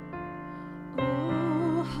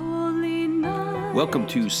Welcome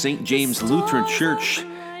to St. James Lutheran Church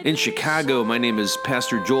in Chicago. My name is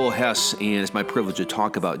Pastor Joel Hess, and it's my privilege to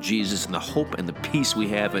talk about Jesus and the hope and the peace we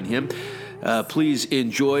have in Him. Please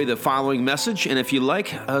enjoy the following message, and if you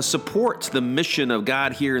like, support the mission of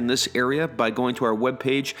God here in this area by going to our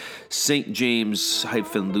webpage,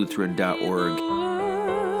 stjames-lutheran.org.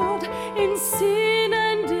 And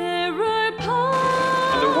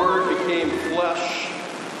the Word became flesh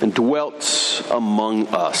and dwelt among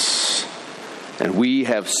us. And we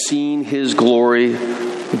have seen His glory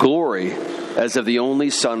as of the only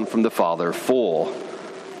Son from the Father, full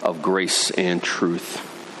of grace and truth.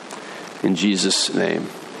 In Jesus' name,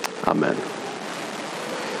 amen.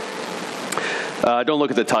 Don't look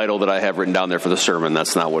at the title that I have written down there for the sermon.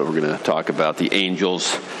 That's not what we're going to talk about. The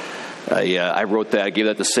angels. I wrote that. I gave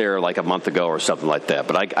that to Sarah like a month ago or something like that.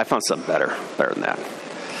 But I found something better than that.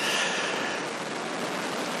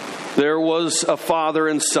 There was a father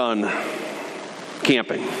and son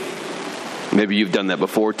camping. Maybe you've done that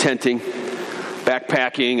before. Tenting,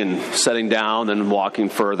 backpacking, and setting down and walking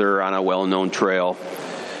further on a well-known trail.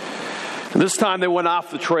 And this time they went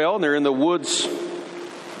off the trail and they're in the woods.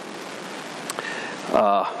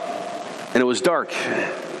 And it was dark.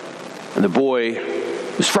 And the boy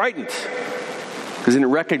was frightened because he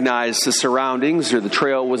didn't recognize the surroundings, or the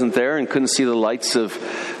trail wasn't there, and couldn't see the lights of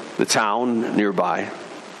the town nearby.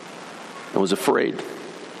 And was afraid.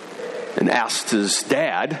 And asked his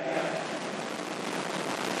dad,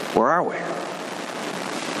 "Where are we?"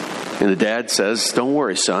 And the dad says, "Don't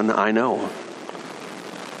worry, son, I know."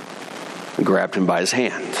 And grabbed him by his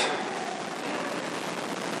hand.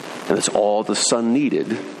 And that's all the son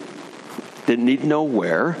needed. Didn't need to know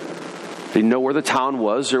where. Didn't know where the town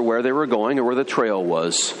was or where they were going or where the trail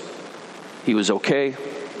was. He was okay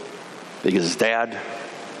because his dad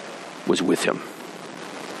was with him.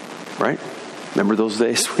 Right? Remember those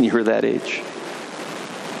days when you were that age?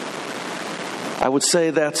 I would say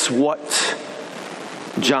that's what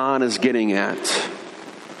John is getting at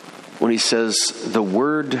when he says the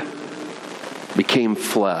Word became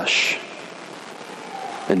flesh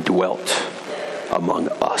and dwelt among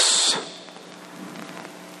us.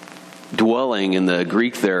 Dwelling in the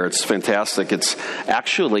Greek there, it's fantastic. It's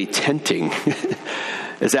actually tenting.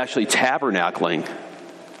 It's actually tabernacling.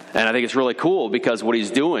 And I think it's really cool because what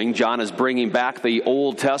he's doing, John is bringing back the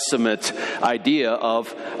Old Testament idea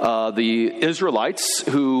of the Israelites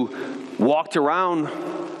who walked around,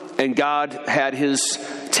 and God had His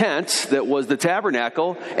tent that was the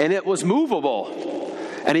tabernacle, and it was movable.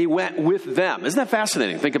 And He went with them. Isn't that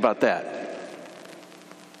fascinating? Think about that.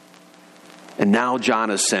 And now John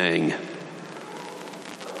is saying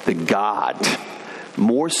that God,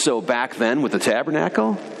 more so back then with the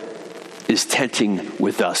tabernacle, is tenting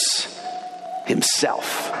with us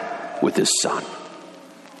Himself, with His Son.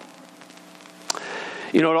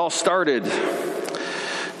 You know, it all started,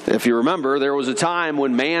 if you remember, there was a time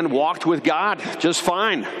when man walked with God just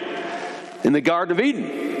fine in the Garden of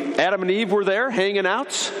Eden. Adam and Eve were there hanging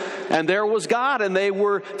out, and there was God, and they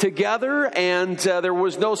were together, and there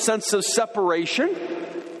was no sense of separation.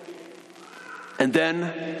 And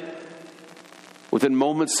then, within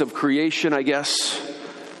moments of creation, I guess,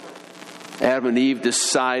 Adam and Eve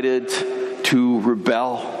decided to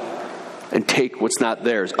rebel and take what's not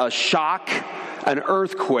theirs. A shock, an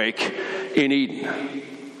earthquake in Eden.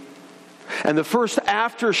 And the first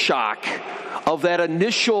aftershock of that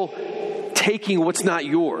initial taking what's not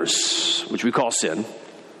yours, which we call sin,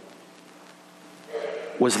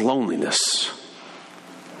 was loneliness,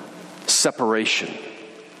 separation.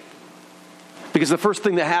 Because the first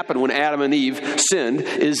thing that happened when Adam and Eve sinned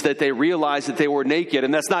is that they realized that they were naked,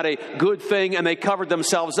 and that's not a good thing, and they covered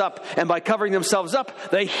themselves up. And by covering themselves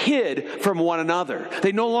up, they hid from one another.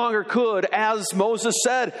 They no longer could, as Moses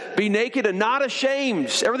said, be naked and not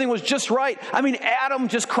ashamed. Everything was just right. I mean, Adam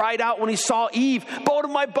just cried out when he saw Eve, "Bone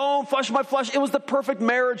of my bone, flesh of my flesh." It was the perfect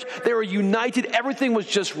marriage. They were united. Everything was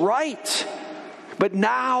just right. But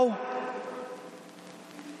now,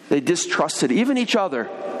 they distrusted even each other.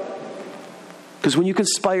 Because when you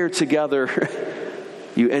conspire together,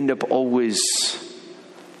 you end up always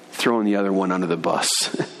throwing the other one under the bus.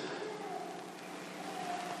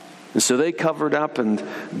 And so they covered up, and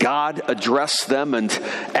God addressed them, and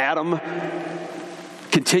Adam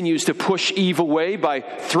continues to push Eve away by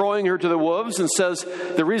throwing her to the wolves and says,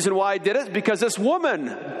 the reason why I did it is because this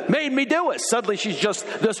woman made me do it. Suddenly she's just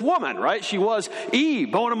this woman, right? She was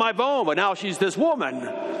Eve, bone of my bone, but now she's this woman.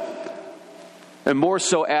 And more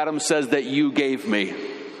so, Adam says that you gave me.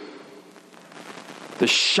 The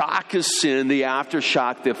shock is sin. The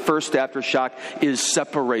aftershock, the first aftershock, is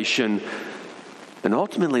separation. and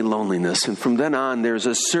ultimately loneliness. And from then on, there's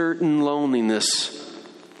a certain loneliness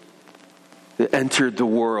that entered the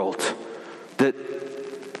world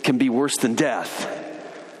that can be worse than death.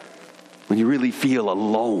 When you really feel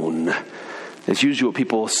alone. It's usually what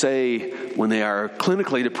people say when they are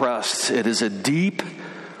clinically depressed. It is a deep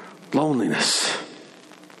loneliness.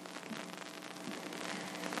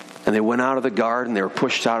 And they went out of the garden. They were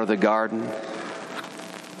pushed out of the garden.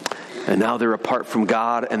 And now they're apart from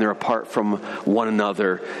God and they're apart from one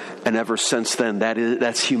another. And ever since then,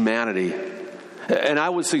 that's humanity. And I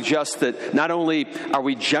would suggest that not only are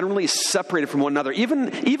we generally separated from one another, even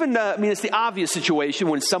it's the obvious situation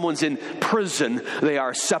when someone's in prison, they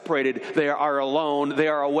are separated, they are alone, they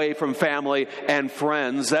are away from family and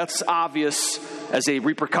friends. That's obvious as a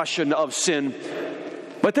repercussion of sin.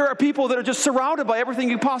 But there are people that are just surrounded by everything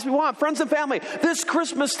you possibly want. Friends and family, this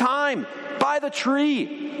Christmas time, by the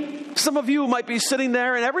tree. Some of you might be sitting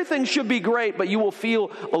there and everything should be great, but you will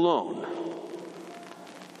feel alone.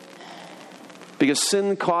 Because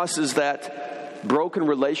sin causes that broken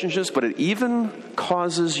relationships, but it even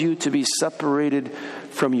causes you to be separated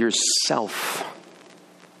from yourself.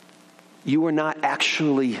 You are not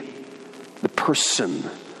actually the person,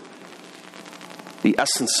 the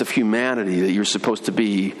essence of humanity that you're supposed to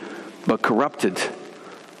be, but corrupted.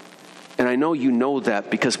 And I know you know that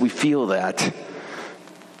because we feel that.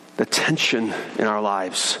 The tension in our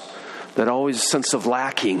lives, that always sense of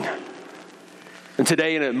lacking. And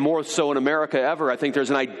today, and more so in America ever, I think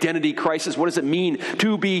there's an identity crisis. What does it mean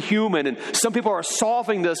to be human? And some people are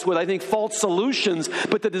solving this with, I think, false solutions,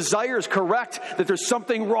 but the desire is correct, that there's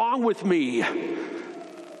something wrong with me.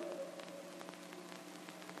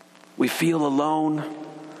 We feel alone,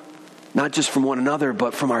 not just from one another,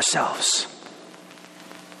 but from ourselves.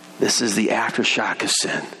 This is the aftershock of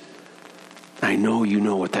sin. I know you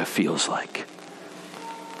know what that feels like.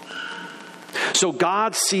 So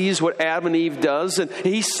God sees what Adam and Eve does, and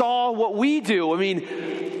he saw what we do. I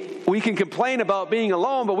mean, we can complain about being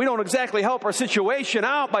alone, but we don't exactly help our situation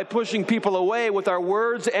out by pushing people away with our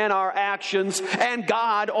words and our actions, and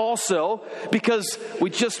God also, because we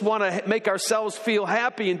just want to make ourselves feel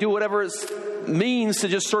happy and do whatever it means to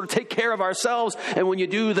just sort of take care of ourselves. And when you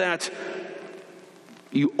do that,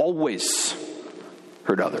 you always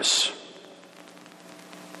hurt others.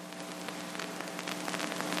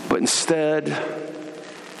 But instead,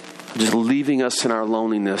 just leaving us in our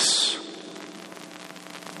loneliness,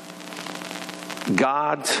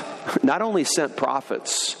 God not only sent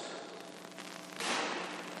prophets,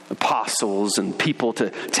 apostles, and people to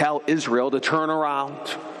tell Israel to turn around.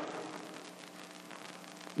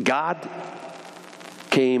 God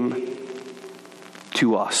came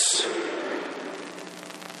to us.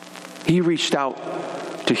 He reached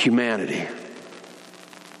out to humanity.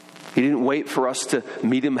 He didn't wait for us to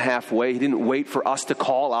meet him halfway. He didn't wait for us to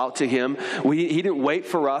call out to him. He didn't wait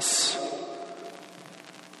for us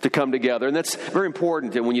to come together. And that's very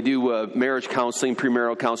important. And when you do marriage counseling,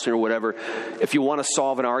 premarital counseling or whatever, if you want to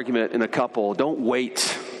solve an argument in a couple, don't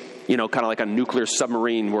wait, kind of like a nuclear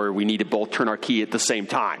submarine where we need to both turn our key at the same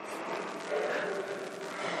time.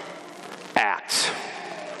 Act.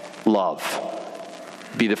 Love.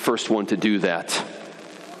 Be the first one to do that.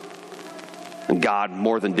 And God,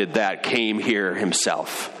 more than did that, came here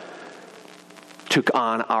himself, took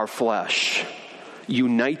on our flesh,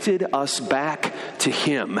 united us back to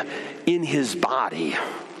him in his body,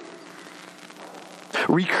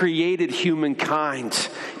 recreated humankind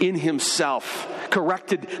in himself,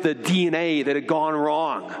 corrected the DNA that had gone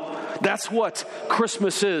wrong. That's what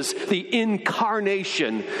Christmas is. The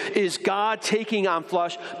incarnation is God taking on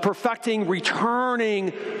flesh, perfecting,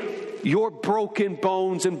 returning your broken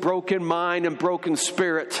bones and broken mind and broken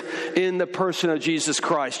spirit in the person of Jesus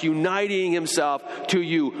Christ, uniting himself to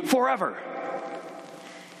you forever.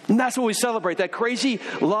 And that's what we celebrate, that crazy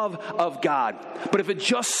love of God. But if it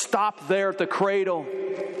just stopped there at the cradle,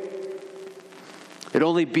 it'd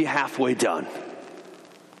only be halfway done.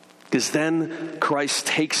 Because then Christ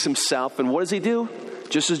takes himself, and what does he do?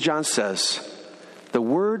 Just as John says, the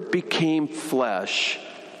Word became flesh,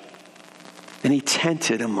 and he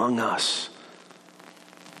tented among us.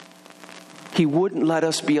 He wouldn't let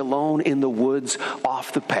us be alone in the woods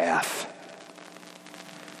off the path,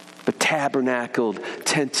 but tabernacled,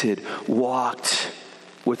 tented, walked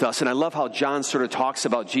with us. And I love how John sort of talks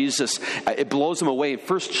about Jesus. It blows him away. In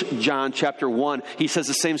 1 John chapter 1, he says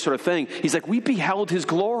the same sort of thing. He's like, we beheld his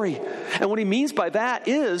glory. And what he means by that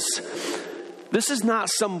is, this is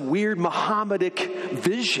not some weird Mohammedic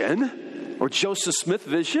vision or Joseph Smith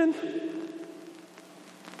vision.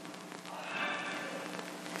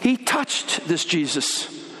 He touched this Jesus.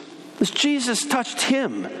 This Jesus touched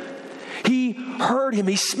him. He heard him.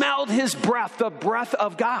 He smelled his breath, the breath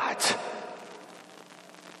of God.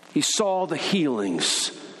 He saw the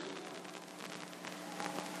healings.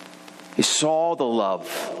 He saw the love.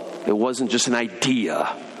 It wasn't just an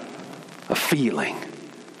idea, a feeling.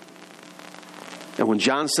 And when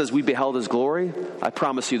John says we beheld his glory, I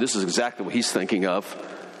promise you this is exactly what he's thinking of.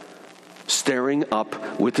 Staring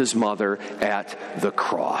up with his mother at the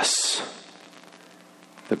cross.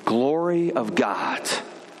 The glory of God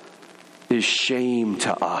is shame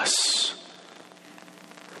to us.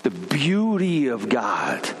 The beauty of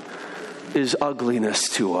God is ugliness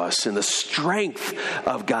to us, and the strength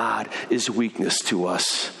of God is weakness to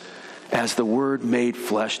us, as the Word made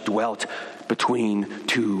flesh dwelt between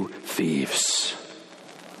two thieves,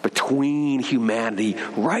 between humanity,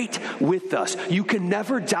 right with us. You can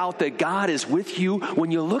never doubt that God is with you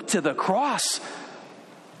when you look to the cross.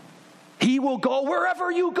 He will go wherever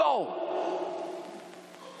you go,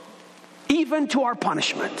 even to our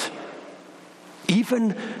punishment,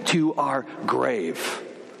 even to our grave.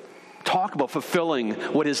 Talk about fulfilling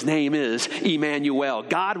what his name is, Emmanuel.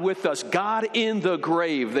 God with us, God in the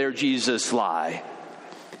grave, there Jesus lie.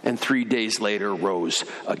 And 3 days later rose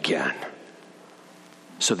again,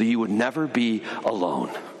 so that you would never be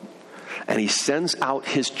alone. And he sends out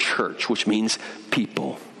his church, which means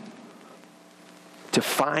people, to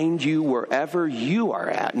find you wherever you are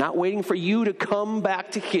at, not waiting for you to come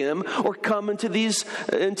back to him or come into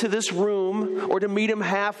this room or to meet him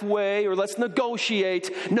halfway or let's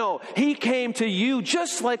negotiate. No, he came to you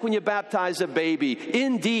just like when you baptize a baby.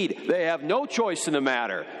 Indeed, they have no choice in the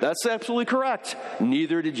matter. That's absolutely correct.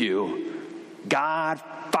 Neither did you. God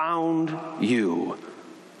found you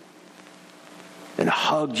and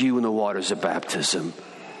hugged you in the waters of baptism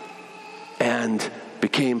and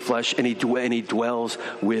became flesh, and he dwells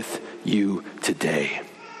with you today.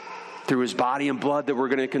 Through his body and blood that we're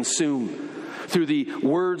going to consume. Through the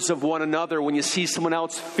words of one another when you see someone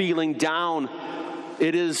else feeling down.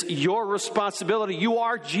 It is your responsibility. You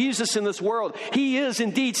are Jesus in this world. He is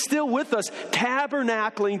indeed still with us,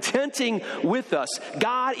 tabernacling, tenting with us.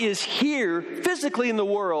 God is here physically in the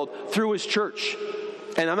world through his church.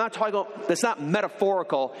 And I'm not talking about, that's not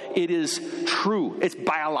metaphorical. It is true. It's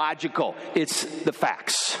biological. It's the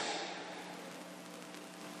facts.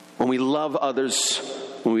 When we love others,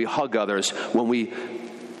 when we hug others, when we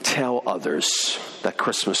tell others that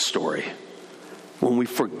Christmas story, when we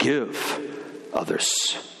forgive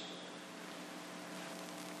others,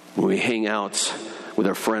 when we hang out with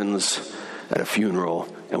our friends at a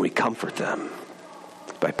funeral and we comfort them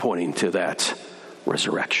by pointing to that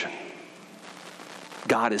resurrection.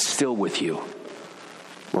 God is still with you.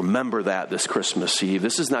 Remember that this Christmas Eve.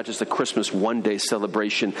 This is not just a Christmas one-day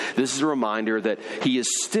celebration. This is a reminder that he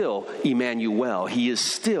is still Emmanuel. He is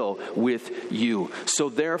still with you. So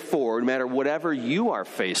therefore, no matter whatever you are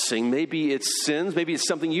facing, maybe it's sins, maybe it's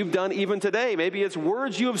something you've done even today, maybe it's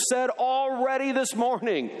words you have said already this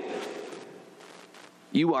morning.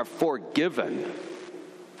 You are forgiven.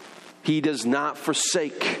 He does not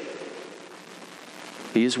forsake.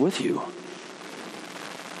 He is with you.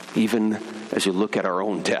 Even as you look at our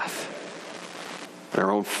own death, and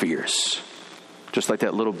our own fears, just like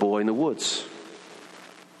that little boy in the woods.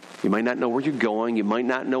 You might not know where you're going. You might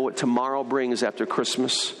not know what tomorrow brings after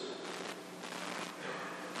Christmas.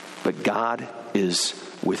 But God is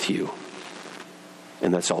with you.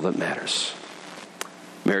 And that's all that matters.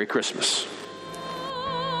 Merry Christmas.